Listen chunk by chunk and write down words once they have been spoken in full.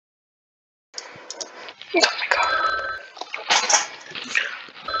Oh my god.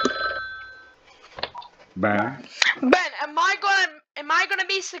 Ben. Ben, am I gonna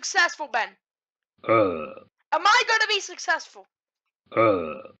be successful, Ben? Am I gonna be successful?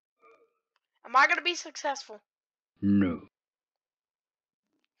 Am I gonna be successful? No.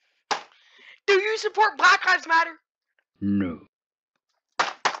 Do you support Black Lives Matter? No.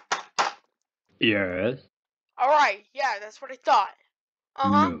 Yes. Alright, yeah, that's what I thought.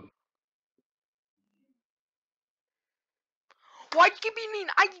 No. Why you keep being mean?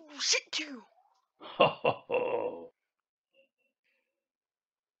 I do shit to you. Ho ho ho.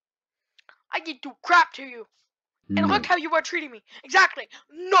 I get do crap to you. And No. look how you are treating me. Exactly.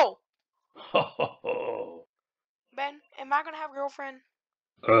 No. Ho ho ho. Ben, am I gonna have a girlfriend?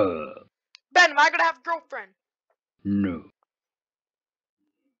 Uh. Ben, am I gonna have a girlfriend? No.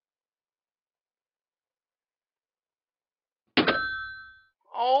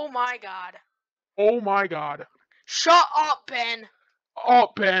 Oh my god. Oh my god. Shut up, Ben. Oh,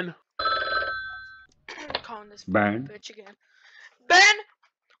 Ben. I'm calling this Ben. bitch again. Ben,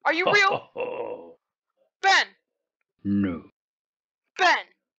 are you Ho real? ho ho. Ben, No. Ben.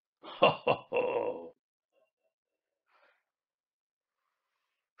 Ho ho ho.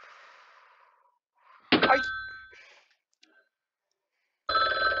 Are you...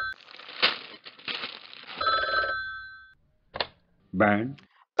 Ben.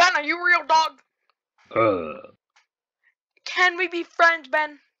 Ben, are you real, dog? Can we be friends,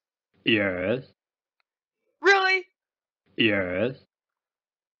 Ben? Yes. Really? Yes.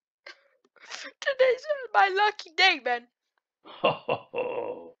 Today's my lucky day, Ben. Ho ho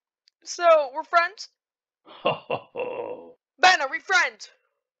ho. So, we're friends? Ho ho ho. Ben, are we friends?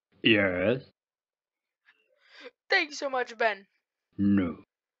 Yes. Thank you so much, Ben. No.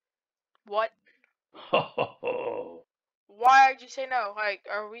 What? Ho ho ho. Why did you say no? Like,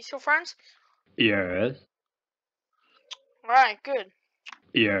 are we still friends? Yes. Alright, good.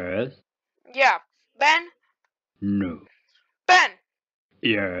 Yes. Yeah. Ben? No. Ben!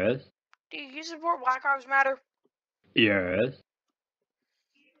 Yes. Do you support Black Lives Matter? Yes.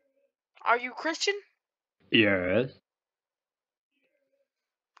 Are you Christian? Yes.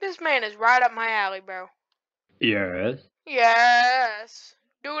 This man is right up my alley, bro. Yes. Yes.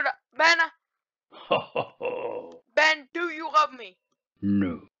 Dude, Ben, Ho ho ho. Ben, do you love me?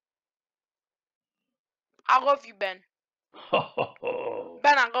 No. I love you, Ben. Ho ho ho.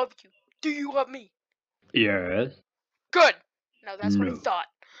 Ben, I love you. Do you love me? Yes. Good. No, that's what I No. thought.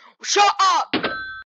 Shut up!